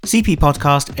CP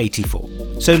Podcast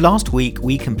 84. So last week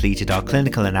we completed our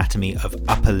Clinical Anatomy of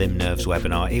Upper Limb Nerves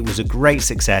webinar. It was a great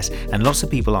success and lots of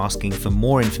people asking for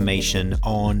more information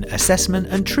on assessment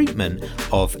and treatment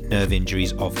of nerve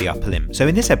injuries of the upper limb. So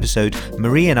in this episode,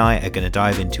 Marie and I are going to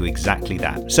dive into exactly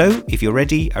that. So if you're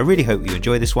ready, I really hope you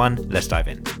enjoy this one. Let's dive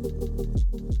in.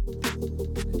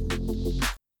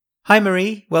 Hi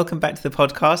Marie, welcome back to the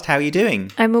podcast. How are you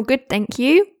doing? I'm all good, thank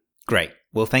you. Great.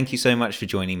 Well, thank you so much for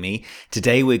joining me.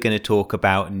 Today we're going to talk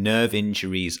about nerve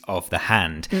injuries of the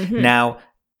hand. Now,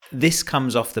 this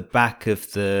comes off the back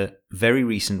of the very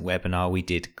recent webinar we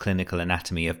did, Clinical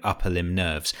Anatomy of Upper Limb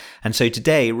Nerves. And so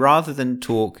today, rather than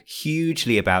talk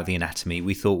hugely about the anatomy,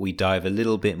 we thought we'd dive a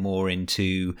little bit more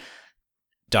into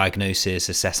diagnosis,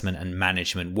 assessment and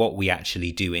management, what we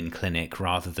actually do in clinic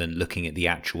rather than looking at the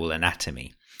actual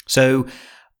anatomy. So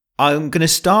I'm going to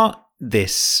start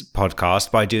this podcast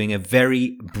by doing a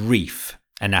very brief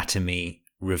anatomy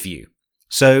review.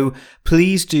 So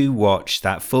please do watch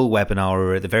that full webinar,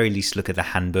 or at the very least look at the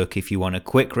handbook if you want a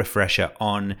quick refresher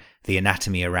on the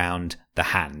anatomy around the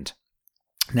hand.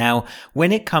 Now,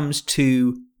 when it comes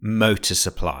to motor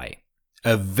supply,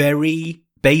 a very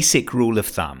basic rule of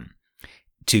thumb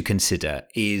to consider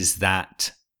is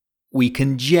that we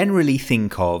can generally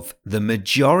think of the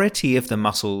majority of the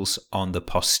muscles on the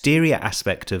posterior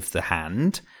aspect of the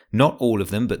hand, not all of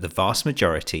them, but the vast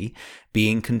majority,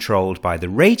 being controlled by the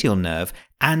radial nerve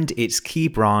and its key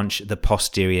branch, the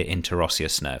posterior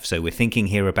interosseous nerve. So we're thinking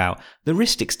here about the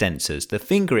wrist extensors, the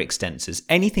finger extensors,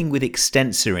 anything with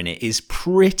extensor in it is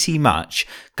pretty much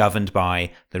governed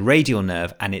by the radial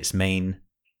nerve and its main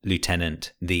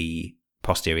lieutenant, the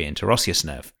posterior interosseous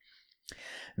nerve.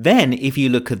 Then, if you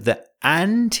look at the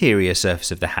anterior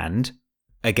surface of the hand,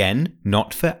 again,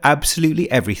 not for absolutely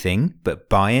everything, but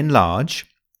by and large,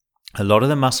 a lot of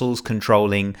the muscles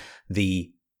controlling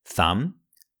the thumb,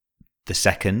 the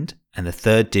second and the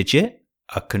third digit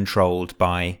are controlled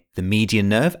by the median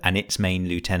nerve and its main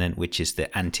lieutenant, which is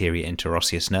the anterior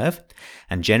interosseous nerve.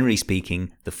 And generally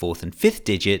speaking, the fourth and fifth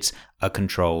digits are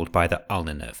controlled by the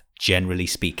ulnar nerve, generally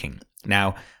speaking.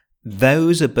 Now,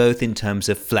 those are both in terms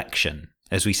of flexion.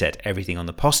 As we said, everything on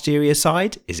the posterior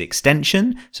side is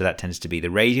extension, so that tends to be the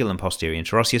radial and posterior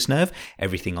interosseous nerve.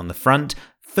 Everything on the front,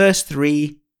 first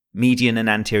three, median and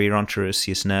anterior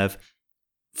interosseous nerve,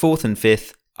 fourth and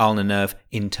fifth, ulnar nerve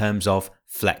in terms of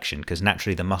flexion, because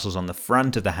naturally the muscles on the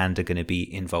front of the hand are going to be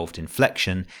involved in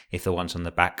flexion if the ones on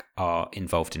the back are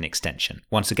involved in extension.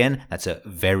 Once again, that's a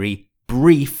very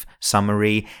brief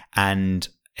summary and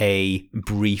a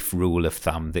brief rule of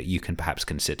thumb that you can perhaps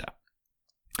consider.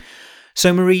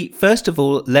 So Marie, first of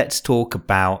all, let's talk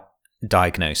about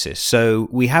diagnosis. So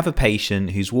we have a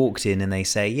patient who's walked in and they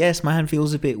say, yes, my hand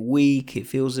feels a bit weak, it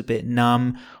feels a bit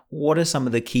numb. What are some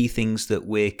of the key things that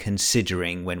we're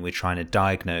considering when we're trying to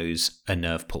diagnose a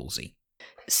nerve palsy?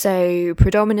 So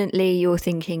predominantly you're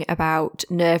thinking about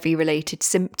nervy related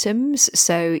symptoms.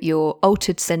 So your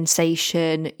altered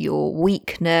sensation, your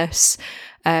weakness,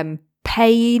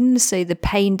 pain, so the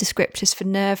pain descriptors for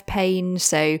nerve pain,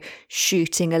 so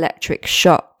shooting electric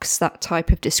shocks, that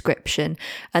type of description.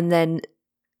 And then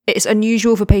it's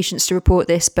unusual for patients to report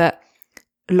this, but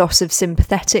loss of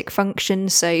sympathetic function,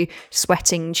 so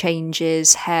sweating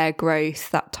changes, hair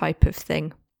growth, that type of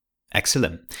thing.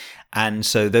 Excellent. And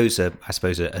so those are, I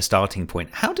suppose, a starting point.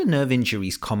 How do nerve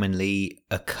injuries commonly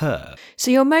occur?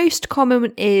 So your most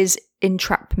common is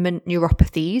entrapment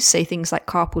neuropathies, so things like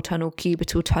carpal tunnel,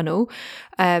 cubital tunnel.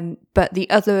 But the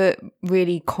other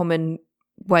really common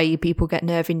way people get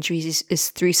nerve injuries is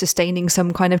through sustaining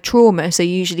some kind of trauma, so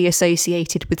usually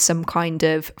associated with some kind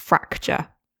of fracture.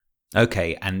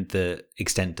 Okay, and the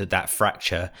extent that that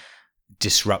fracture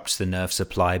disrupts the nerve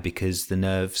supply because the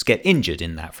nerves get injured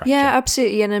in that fracture. Yeah,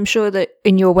 absolutely. And I'm sure that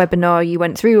in your webinar you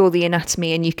went through all the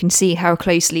anatomy and you can see how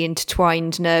closely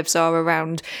intertwined nerves are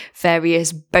around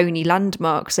various bony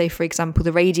landmarks. So for example,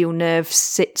 the radial nerve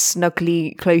sits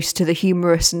snugly close to the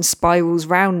humerus and spirals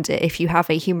round it. If you have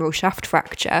a humeral shaft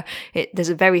fracture, there's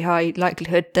a very high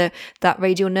likelihood that that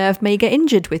radial nerve may get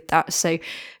injured with that. So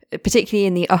particularly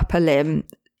in the upper limb,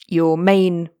 your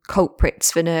main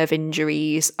culprits for nerve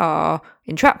injuries are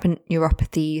entrapment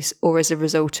neuropathies or as a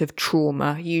result of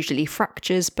trauma, usually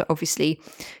fractures, but obviously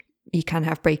you can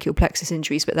have brachial plexus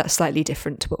injuries, but that's slightly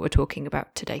different to what we're talking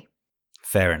about today.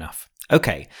 Fair enough.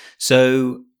 Okay,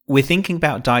 so we're thinking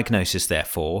about diagnosis,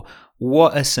 therefore.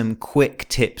 What are some quick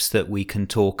tips that we can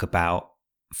talk about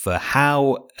for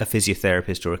how a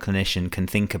physiotherapist or a clinician can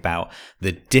think about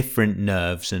the different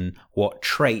nerves and what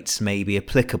traits may be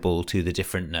applicable to the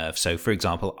different nerves. So, for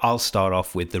example, I'll start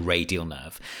off with the radial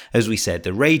nerve. As we said,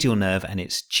 the radial nerve and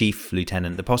its chief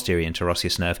lieutenant, the posterior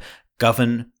interosseous nerve,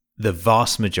 govern the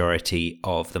vast majority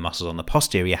of the muscles on the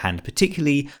posterior hand,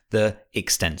 particularly the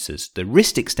extensors, the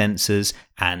wrist extensors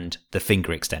and the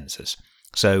finger extensors.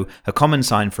 So a common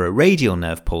sign for a radial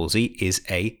nerve palsy is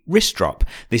a wrist drop.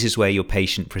 This is where your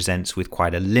patient presents with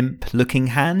quite a limp looking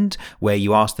hand, where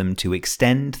you ask them to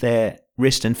extend their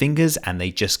wrist and fingers and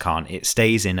they just can't. It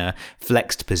stays in a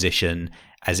flexed position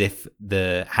as if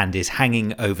the hand is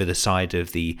hanging over the side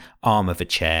of the arm of a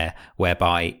chair,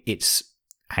 whereby it's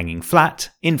hanging flat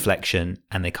in flexion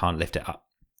and they can't lift it up.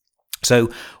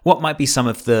 So what might be some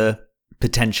of the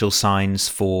potential signs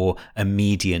for a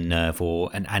median nerve or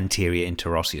an anterior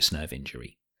interosseous nerve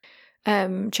injury?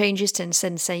 Changes in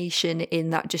sensation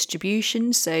in that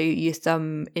distribution, so your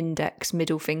thumb, index,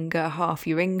 middle finger, half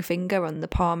your ring finger on the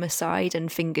palmar side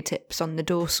and fingertips on the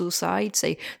dorsal side,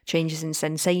 so changes in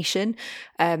sensation.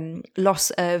 Loss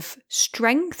of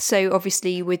strength, so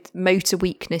obviously with motor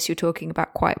weakness you're talking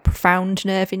about quite a profound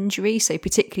nerve injury, so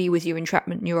particularly with your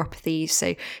entrapment neuropathies,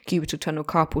 so cubital tunnel,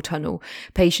 carpal tunnel,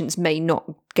 patients may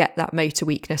not get that motor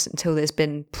weakness until there's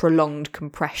been prolonged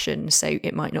compression, so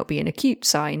it might not be an acute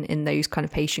sign in those kind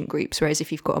of patient groups, whereas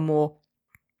if you've got a more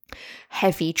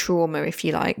heavy trauma, if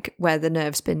you like, where the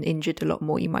nerve's been injured a lot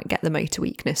more, you might get the motor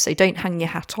weakness. So don't hang your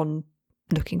hat on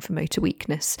looking for motor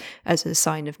weakness as a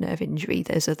sign of nerve injury.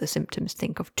 There's other symptoms to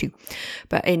think of too.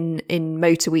 But in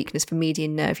motor weakness for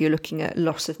median nerve, you're looking at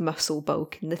loss of muscle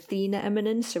bulk in the thenar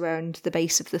eminence around the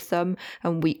base of the thumb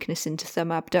and weakness into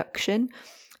thumb abduction.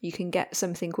 You can get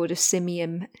something called a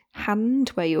simian hand,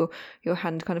 where your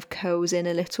hand kind of curls in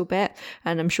a little bit.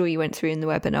 And I'm sure you went through in the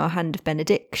webinar, hand of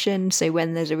benediction. So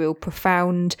when there's a real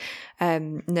profound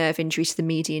nerve injury to the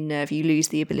median nerve, you lose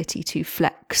the ability to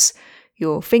flex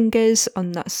your fingers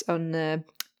on the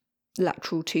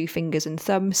lateral two fingers and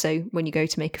thumb. So when you go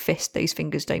to make a fist, those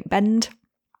fingers don't bend.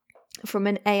 From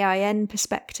an AIN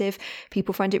perspective,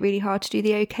 people find it really hard to do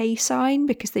the OK sign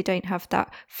because they don't have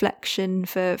that flexion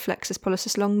for flexus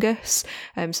pollicis longus.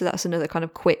 So that's another kind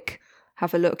of quick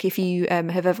have a look. If you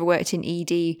have ever worked in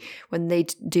ED, when they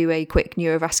do a quick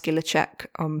neurovascular check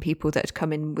on people that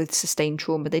come in with sustained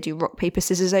trauma, they do rock, paper,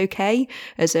 scissors OK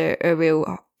as a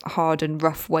real hard and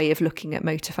rough way of looking at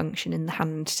motor function in the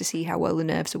hand to see how well the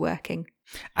nerves are working.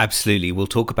 Absolutely. We'll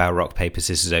talk about rock, paper,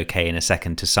 scissors, OK in a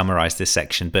second to summarize this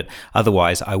section. But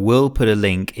otherwise, I will put a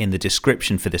link in the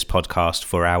description for this podcast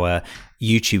for our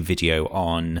YouTube video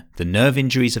on the nerve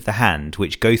injuries of the hand,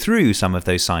 which go through some of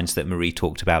those signs that Marie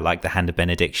talked about, like the hand of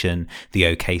benediction, the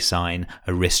OK sign,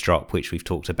 a wrist drop, which we've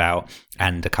talked about,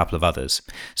 and a couple of others.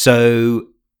 So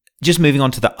just moving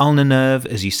on to the ulnar nerve,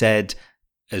 as we said,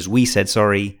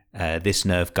 this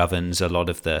nerve governs a lot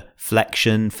of the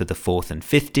flexion for the fourth and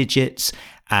fifth digits,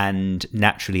 and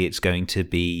naturally it's going to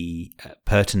be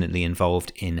pertinently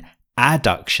involved in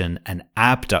adduction and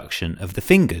abduction of the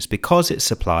fingers because it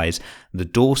supplies the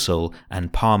dorsal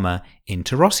and palmar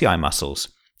interossei muscles.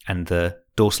 And the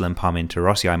dorsal and palmar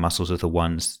interossei muscles are the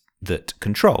ones that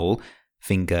control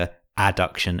finger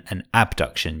adduction and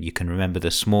abduction. You can remember the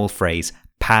small phrase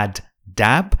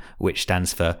PAD-DAB, which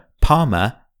stands for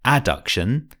palmar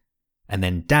adduction, and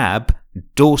then DAB,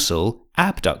 dorsal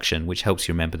abduction, which helps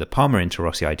you remember the palmar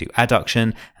interossei do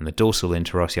adduction and the dorsal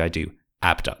interossei do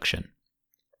abduction.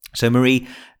 So Marie,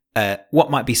 what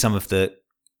might be some of the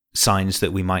signs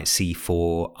that we might see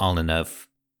for ulnar nerve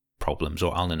problems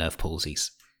or ulnar nerve palsies?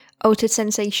 Altered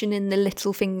sensation in the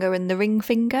little finger and the ring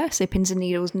finger, so pins and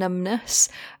needles numbness,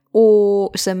 or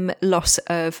some loss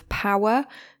of power.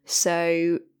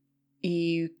 So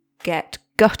you get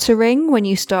guttering when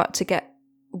you start to get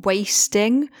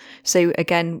wasting. So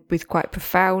again, with quite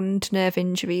profound nerve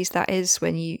injuries, that is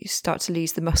when you start to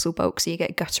lose the muscle bulk, so you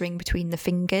get guttering between the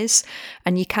fingers.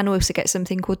 And you can also get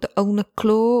something called the ulnar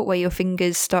claw, where your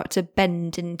fingers start to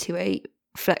bend into a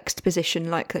flexed position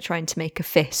like they're trying to make a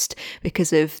fist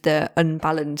because of the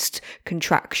unbalanced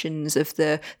contractions of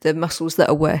the muscles that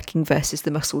are working versus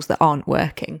the muscles that aren't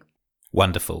working.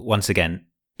 Wonderful. Once again,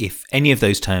 if any of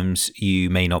those terms you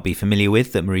may not be familiar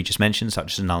with that Marie just mentioned,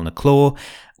 such as an ulnar claw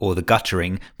or the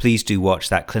guttering, please do watch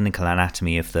that clinical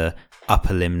anatomy of the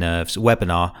upper limb nerves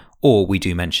webinar, or we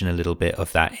do mention a little bit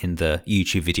of that in the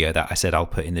YouTube video that I said I'll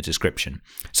put in the description.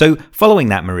 So following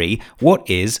that, Marie, what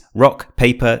is rock,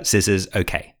 paper, scissors,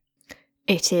 OK?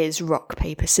 It is rock,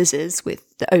 paper, scissors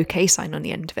with the OK sign on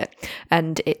the end of it.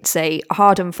 And it's a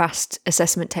hard and fast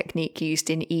assessment technique used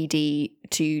in ED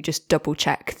to just double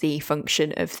check the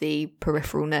function of the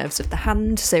peripheral nerves of the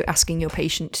hand. So asking your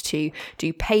patient to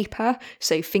do paper,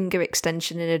 so finger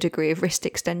extension and a degree of wrist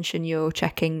extension, you're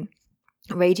checking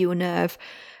radial nerve.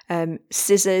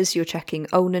 Scissors, you're checking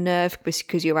ulnar nerve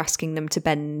because you're asking them to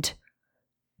bend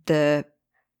the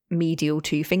medial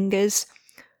two fingers.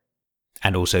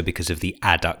 And also because of the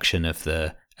adduction of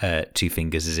the two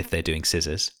fingers as if they're doing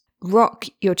scissors. Rock,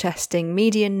 you're testing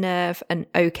median nerve, and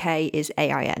OK is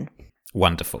AIN.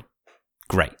 Wonderful.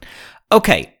 Great.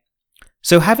 Okay,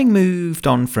 so having moved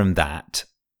on from that,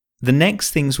 the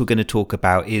next things we're going to talk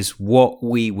about is what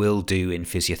we will do in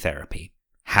physiotherapy,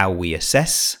 how we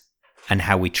assess and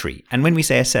how we treat. And when we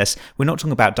say assess, we're not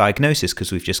talking about diagnosis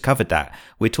because we've just covered that.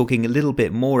 We're talking a little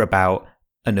bit more about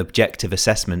an objective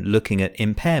assessment looking at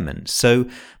impairments. So,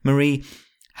 Marie,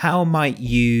 how might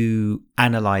you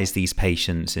analyse these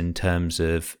patients in terms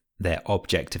of their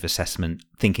objective assessment,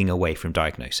 thinking away from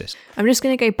diagnosis? I'm just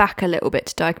going to go back a little bit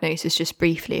to diagnosis just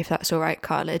briefly, if that's all right,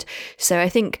 Khaled. So I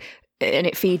think, and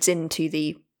it feeds into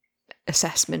the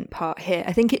assessment part here,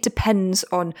 I think it depends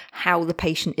on how the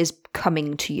patient is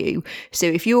coming to you. So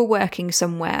if you're working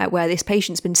somewhere where this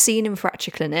patient's been seen in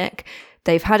fracture clinic,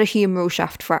 they've had a humeral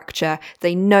shaft fracture,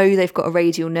 they know they've got a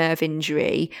radial nerve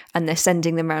injury, and they're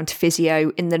sending them around to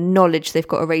physio in the knowledge they've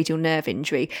got a radial nerve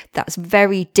injury, that's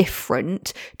very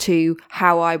different to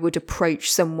how I would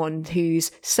approach someone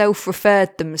who's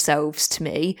self-referred themselves to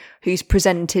me, who's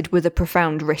presented with a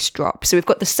profound wrist drop. So we've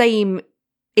got the same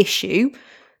issue.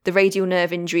 The radial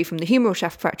nerve injury from the humeral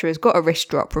shaft fracture has got a wrist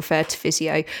drop referred to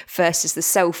physio versus the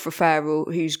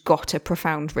self-referral who's got a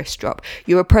profound wrist drop.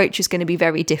 Your approach is going to be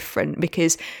very different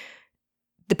because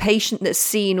the patient that's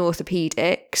seen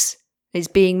orthopaedics is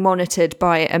being monitored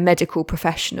by a medical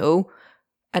professional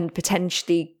and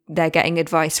potentially they're getting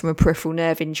advice from a peripheral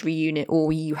nerve injury unit,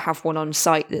 or you have one on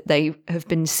site that they have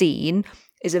been seen,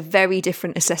 is a very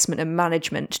different assessment and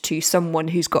management to someone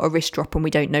who's got a wrist drop and we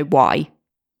don't know why.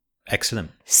 Excellent.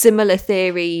 Similar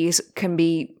theories can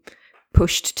be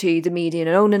pushed to the median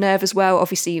and ulnar nerve as well.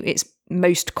 Obviously, it's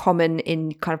most common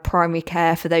in kind of primary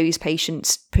care for those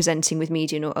patients presenting with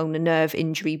median or ulnar nerve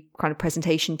injury kind of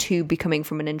presentation to be coming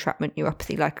from an entrapment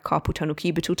neuropathy like a carpal tunnel,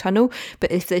 cubital tunnel.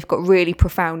 But if they've got really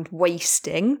profound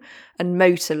wasting and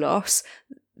motor loss,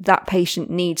 that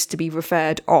patient needs to be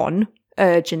referred on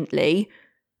urgently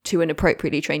to an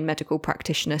appropriately trained medical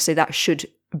practitioner. So that should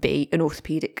be an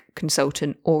orthopaedic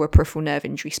consultant or a peripheral nerve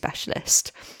injury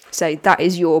specialist. So that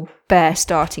is your bare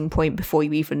starting point before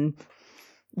you even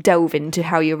delve into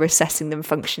how you're assessing them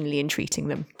functionally and treating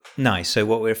them. Nice. So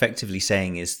what we're effectively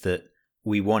saying is that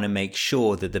we want to make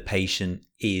sure that the patient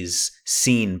is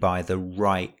seen by the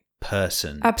right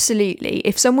person. Absolutely.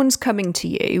 If someone's coming to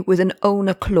you with an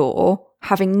ulnar claw,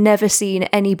 having never seen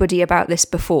anybody about this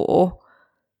before,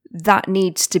 that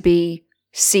needs to be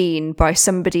seen by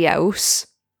somebody else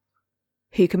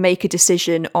who can make a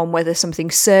decision on whether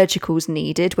something surgical is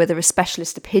needed, whether a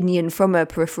specialist opinion from a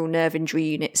peripheral nerve injury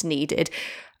unit is needed.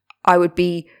 It would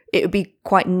be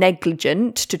quite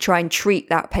negligent to try and treat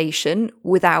that patient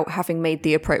without having made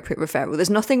the appropriate referral. There's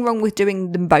nothing wrong with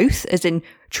doing them both, as in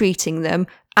treating them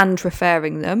and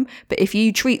referring them. But if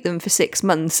you treat them for 6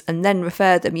 months and then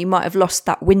refer them, you might have lost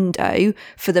that window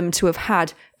for them to have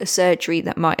had a surgery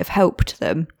that might have helped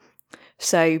them.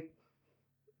 So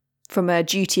from a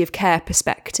duty of care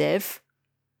perspective,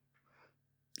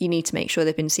 you need to make sure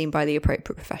they've been seen by the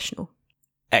appropriate professional.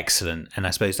 Excellent. And I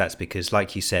suppose that's because,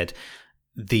 like you said,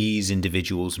 these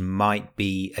individuals might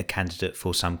be a candidate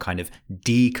for some kind of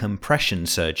decompression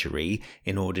surgery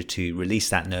in order to release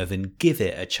that nerve and give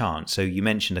it a chance. So you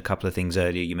mentioned a couple of things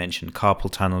earlier. You mentioned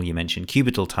carpal tunnel, you mentioned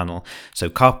cubital tunnel. So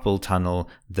carpal tunnel,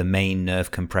 the main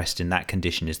nerve compressed in that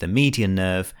condition is the median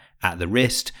nerve at the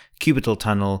wrist. Cubital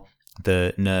tunnel,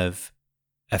 the nerve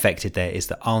affected there is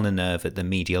the ulnar nerve at the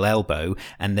medial elbow,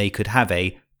 and they could have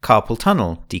a carpal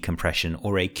tunnel decompression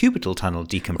or a cubital tunnel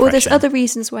decompression. Or there's other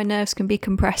reasons why nerves can be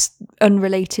compressed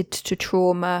unrelated to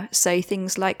trauma, so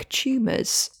things like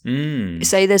tumours.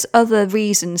 So there's other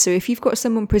reasons. So if you've got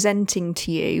someone presenting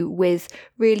to you with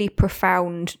really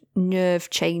profound nerve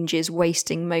changes,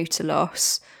 wasting, motor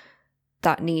loss,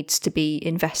 that needs to be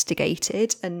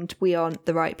investigated, and we aren't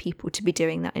the right people to be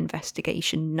doing that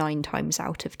investigation 9 times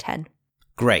out of 10.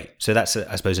 Great. So that's,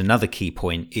 I suppose, another key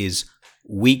point is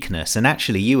weakness. And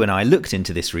actually, you and I looked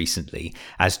into this recently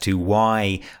as to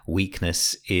why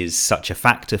weakness is such a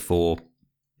factor for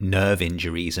nerve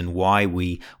injuries and why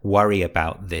we worry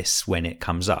about this when it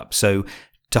comes up. So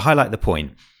to highlight the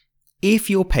point, if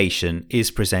your patient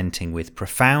is presenting with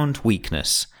profound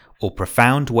weakness or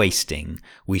profound wasting,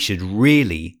 we should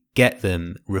really get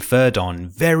them referred on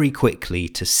very quickly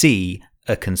to see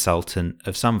a consultant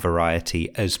of some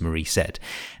variety, as Marie said.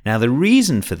 Now, the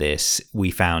reason for this,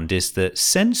 we found, is that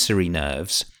sensory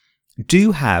nerves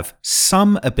do have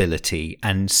some ability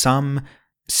and some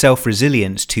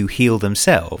self-resilience to heal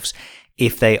themselves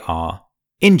if they are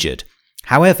injured.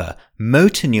 However,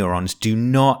 motor neurons do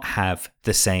not have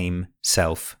the same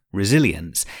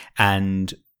self-resilience,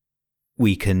 and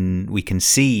we can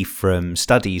see from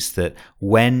studies that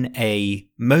when a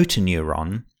motor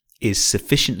neuron is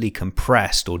sufficiently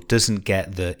compressed or doesn't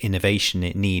get the innervation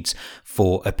it needs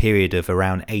for a period of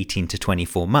around 18 to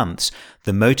 24 months,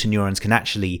 the motor neurons can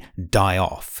actually die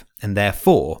off. And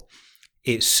therefore,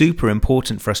 it's super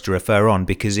important for us to refer on,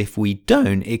 because if we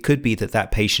don't, it could be that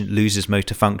that patient loses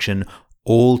motor function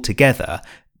altogether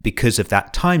because of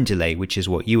that time delay, which is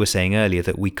what you were saying earlier,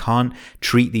 that we can't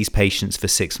treat these patients for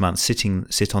 6 months,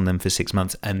 sit on them for 6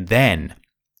 months and then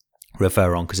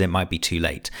refer on, because it might be too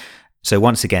late. So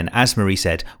once again, as Marie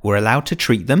said, we're allowed to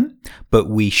treat them, but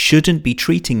we shouldn't be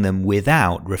treating them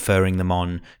without referring them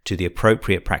on to the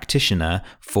appropriate practitioner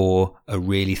for a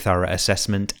really thorough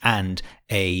assessment and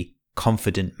a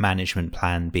confident management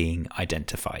plan being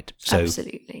identified. So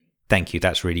absolutely. Thank you.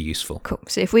 That's really useful. Cool.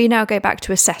 So if we now go back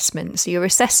to assessment, so you're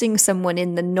assessing someone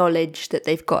in the knowledge that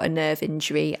they've got a nerve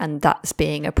injury and that's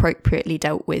being appropriately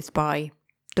dealt with by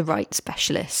the right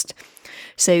specialist.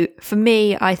 So for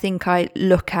me, I think I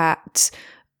look at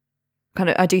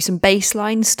I do some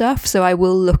baseline stuff. So I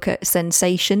will look at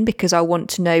sensation, because I want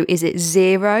to know, is it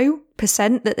 0%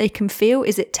 that they can feel?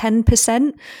 Is it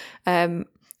 10%?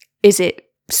 Is it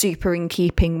super in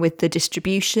keeping with the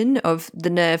distribution of the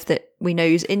nerve that we know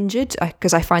is injured?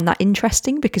 Because I find that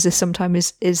interesting, because there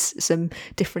sometimes is some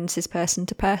differences person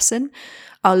to person.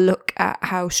 I'll look at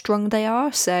how strong they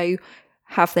are. So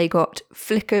have they got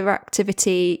flicker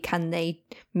activity? Can they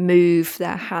move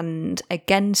their hand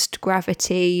against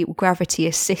gravity, gravity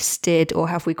assisted, or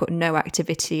have we got no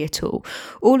activity at all?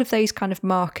 All of those kind of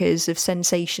markers of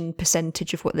sensation,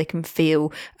 percentage of what they can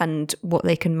feel and what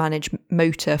they can manage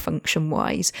motor function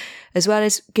wise, as well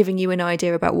as giving you an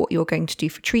idea about what you're going to do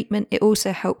for treatment. It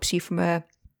also helps you from a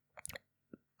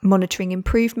monitoring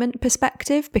improvement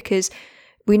perspective, because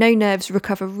we know nerves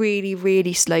recover really,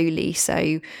 really slowly.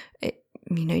 So,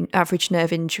 average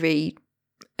nerve injury,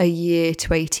 a year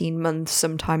to 18 months,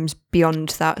 sometimes beyond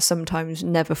that, sometimes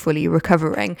never fully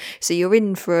recovering. So you're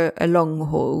in for a long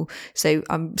haul. So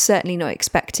I'm certainly not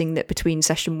expecting that between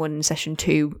session 1 and session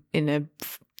 2 in a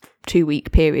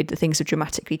 2-week period that things have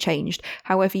dramatically changed.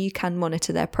 However, you can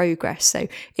monitor their progress. So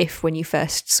if when you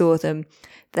first saw them,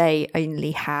 they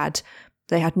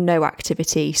had no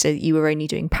activity, so you were only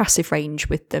doing passive range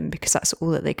with them because that's all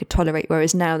that they could tolerate,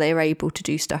 whereas now they are able to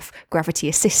do stuff gravity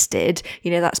assisted,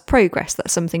 that's progress.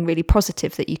 That's something really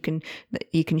positive that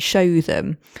you can show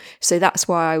them. So that's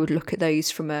why I would look at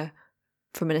those from an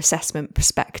assessment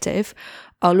perspective.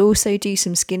 I'll also do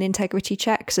some skin integrity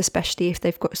checks, especially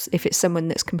if it's someone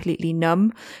that's completely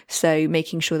numb, so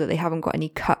making sure that they haven't got any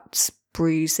cuts,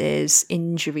 bruises,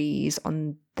 injuries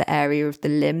on the area of the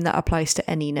limb. That applies to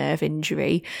any nerve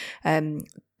injury,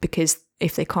 because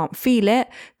if they can't feel it,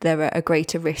 they're at a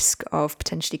greater risk of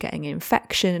potentially getting an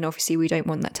infection, and obviously we don't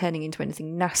want that turning into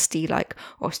anything nasty like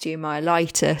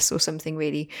osteomyelitis or something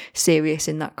really serious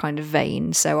in that kind of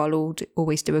vein. So I'll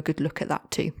always do a good look at that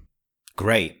too.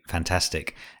 Great,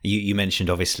 fantastic. You mentioned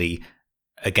obviously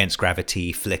against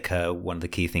gravity, flicker. One of the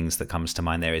key things that comes to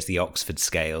mind there is the Oxford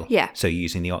scale. Yeah. So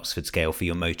using the Oxford scale for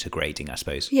your motor grading, I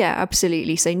suppose. Yeah,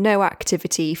 absolutely. So no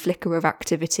activity, flicker of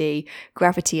activity,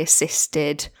 gravity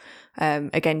assisted,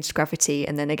 against gravity,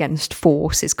 and then against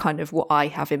force is kind of what I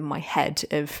have in my head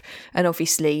of. And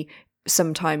obviously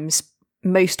sometimes,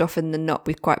 most often than not,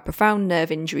 with quite profound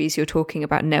nerve injuries, you're talking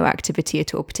about no activity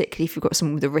at all, particularly if you've got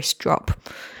someone with a wrist drop.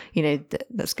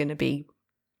 That's going to be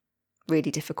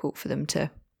really difficult for them to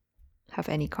have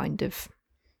any kind of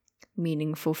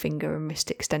meaningful finger and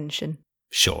wrist extension.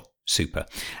 Sure, super.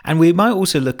 And we might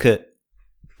also look at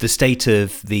the state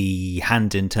of the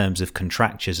hand in terms of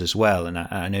contractures as well. And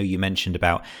I know you mentioned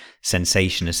about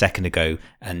sensation a second ago,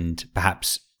 and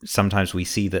perhaps sometimes we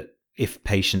see that if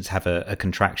patients have a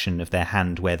contraction of their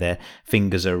hand where their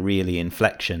fingers are really in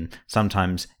flexion,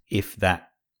 sometimes if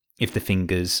the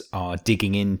fingers are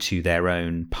digging into their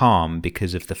own palm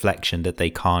because of the flexion that they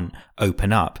can't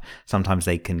open up, sometimes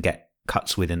they can get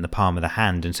cuts within the palm of the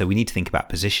hand. And so we need to think about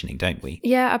positioning, don't we?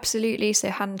 Yeah, absolutely.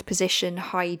 So hand position,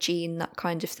 hygiene, that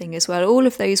kind of thing as well. All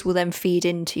of those will then feed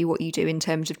into what you do in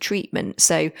terms of treatment.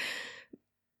 So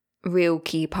real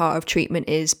key part of treatment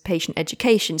is patient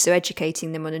education. So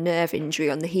educating them on a nerve injury,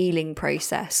 on the healing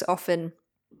process. Often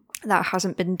that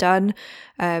hasn't been done,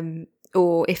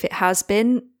 or if it has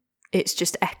been, it's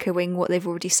just echoing what they've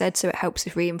already said, so it helps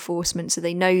with reinforcement, so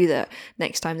they know that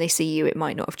next time they see you it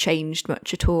might not have changed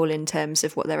much at all in terms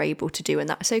of what they're able to do, and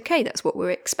that's okay. That's what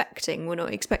we're expecting. We're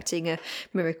not expecting a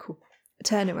miracle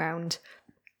turnaround.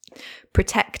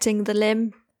 Protecting the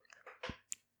limb,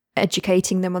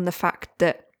 educating them on the fact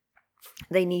that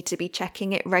they need to be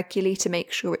checking it regularly to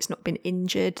make sure it's not been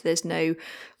injured, there's no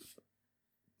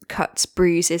cuts,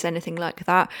 bruises, anything like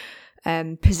that.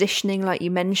 Positioning, like you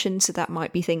mentioned, so that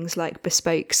might be things like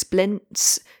bespoke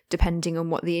splints, depending on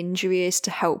what the injury is,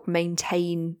 to help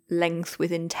maintain length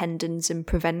within tendons and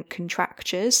prevent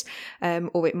contractures.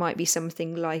 Or it might be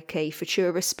something like a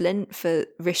Futura splint for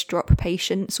wrist drop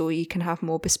patients, or you can have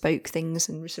more bespoke things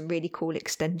and some really cool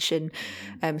extension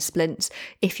splints.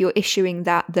 If you're issuing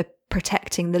that, the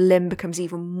protecting the limb becomes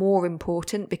even more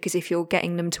important, because if you're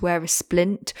getting them to wear a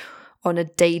splint on a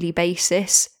daily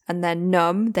basis and they're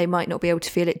numb, they might not be able to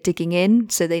feel it digging in,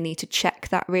 so they need to check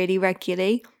that really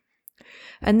regularly.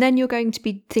 And then you're going to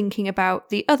be thinking about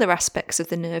the other aspects of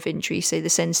the nerve injury, so the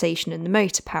sensation and the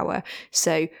motor power.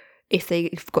 So if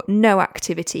they've got no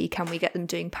activity, can we get them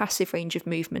doing passive range of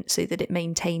movement so that it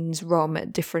maintains ROM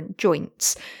at different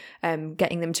joints?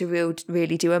 Getting them to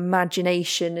really do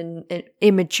imagination and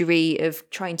imagery of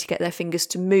trying to get their fingers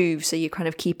to move, so you're kind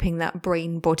of keeping that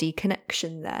brain-body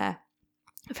connection there.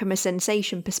 From a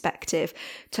sensation perspective,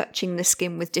 touching the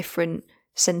skin with different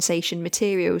sensation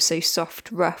materials, so soft,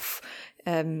 rough,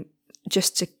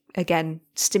 just to, again,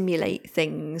 stimulate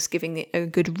things, giving it a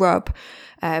good rub.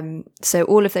 So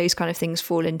all of those kind of things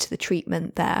fall into the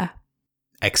treatment there.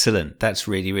 Excellent. That's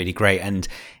really, really great. And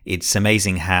it's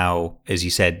amazing how, as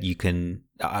you said, you can,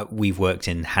 we've worked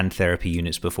in hand therapy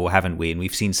units before, haven't we? And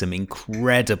we've seen some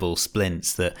incredible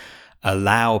splints that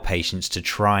allow patients to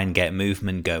try and get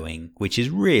movement going, which is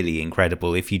really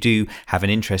incredible. If you do have an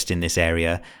interest in this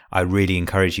area, I really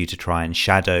encourage you to try and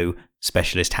shadow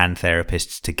specialist hand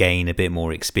therapists to gain a bit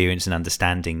more experience and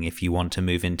understanding if you want to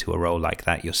move into a role like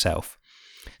that yourself.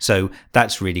 So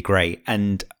that's really great.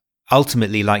 And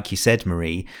ultimately, like you said,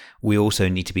 Marie, we also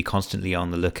need to be constantly on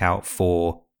the lookout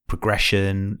for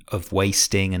progression of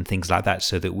wasting and things like that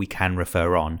so that we can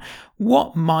refer on.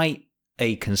 What might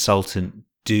a consultant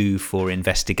do for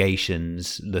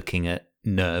investigations looking at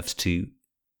nerves to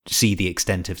see the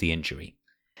extent of the injury?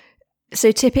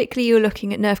 So typically you're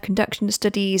looking at nerve conduction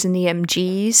studies and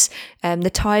EMGs. The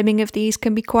timing of these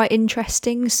can be quite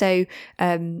interesting. So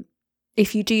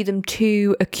if you do them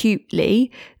too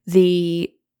acutely,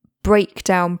 the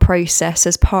breakdown process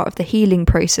as part of the healing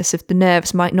process of the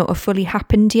nerves might not have fully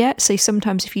happened yet. So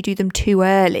sometimes if you do them too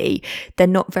early, they're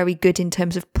not very good in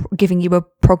terms of giving you a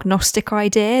prognostic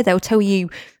idea. They'll tell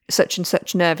you such and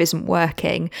such nerve isn't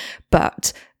working,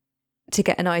 but to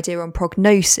get an idea on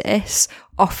prognosis,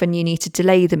 often you need to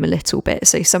delay them a little bit.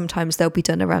 So sometimes they'll be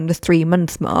done around the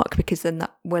 3-month mark, because then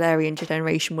that Wallerian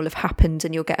degeneration will have happened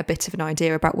and you'll get a bit of an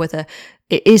idea about whether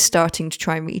it is starting to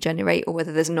try and regenerate or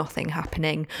whether there's nothing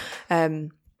happening.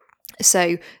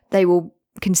 So they will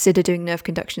consider doing nerve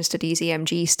conduction studies,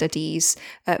 EMG studies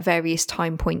at various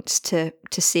time points to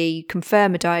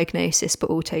confirm a diagnosis, but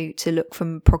also to look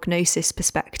from a prognosis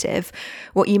perspective.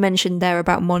 What you mentioned there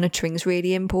about monitoring is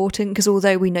really important, because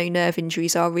although we know nerve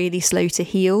injuries are really slow to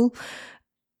heal,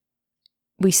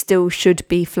 we still should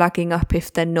be flagging up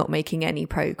if they're not making any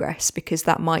progress, because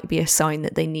that might be a sign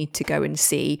that they need to go and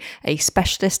see a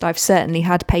specialist. I've certainly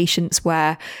had patients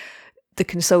where the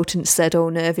consultant said, oh,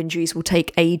 nerve injuries will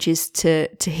take ages to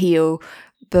heal,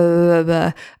 blah, blah,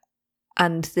 blah,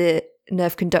 and the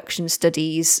nerve conduction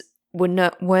studies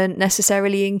weren't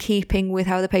necessarily in keeping with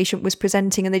how the patient was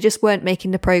presenting, and they just weren't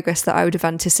making the progress that I would have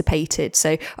anticipated.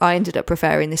 So I ended up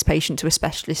referring this patient to a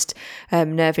specialist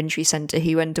nerve injury centre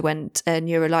who underwent a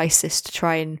neurolysis to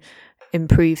try and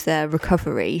improve their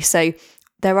recovery. So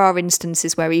there are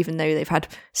instances where even though they've had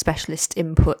specialist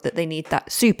input, that they need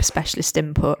that super specialist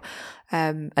input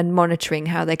and monitoring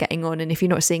how they're getting on. And if you're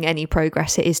not seeing any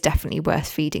progress, it is definitely worth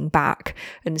feeding back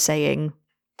and saying,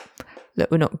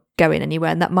 look, we're not going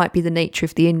anywhere. And that might be the nature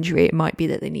of the injury. It might be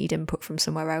that they need input from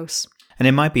somewhere else. And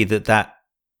it might be that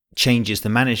changes the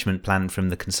management plan from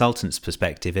the consultant's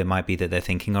perspective. It might be that they're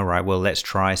thinking, all right, well, let's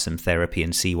try some therapy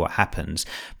and see what happens.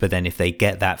 But then if they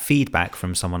get that feedback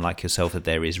from someone like yourself that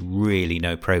there is really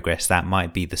no progress, that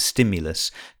might be the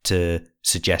stimulus to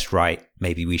suggest, right,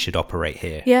 maybe we should operate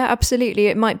here. Yeah, absolutely.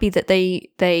 It might be that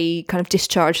they kind of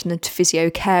discharge them to physio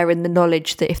care in the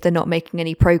knowledge that if they're not making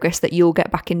any progress, that you'll get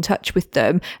back in touch with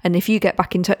them. And if you get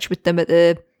back in touch with them at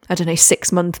the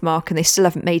 6-month mark and they still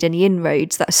haven't made any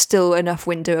inroads, that's still enough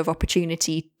window of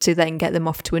opportunity to then get them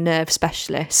off to a nerve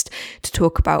specialist to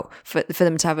talk about, for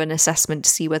them to have an assessment to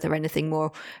see whether anything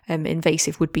more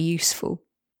invasive would be useful.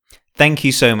 Thank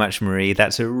you so much, Marie.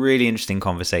 That's a really interesting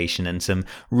conversation and some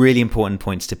really important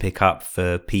points to pick up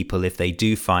for people if they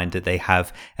do find that they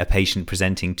have a patient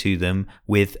presenting to them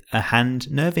with a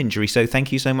hand nerve injury. So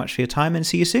thank you so much for your time and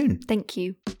see you soon. Thank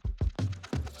you.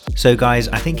 So guys,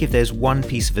 I think if there's one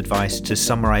piece of advice to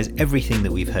summarize everything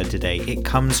that we've heard today, it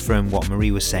comes from what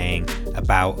Marie was saying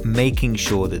about making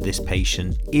sure that this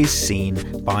patient is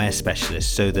seen by a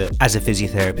specialist, so that as a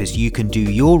physiotherapist you can do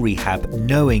your rehab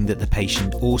knowing that the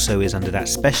patient also is under that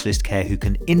specialist care who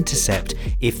can intercept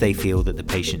if they feel that the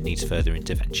patient needs further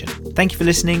intervention. Thank you for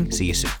listening. See you soon.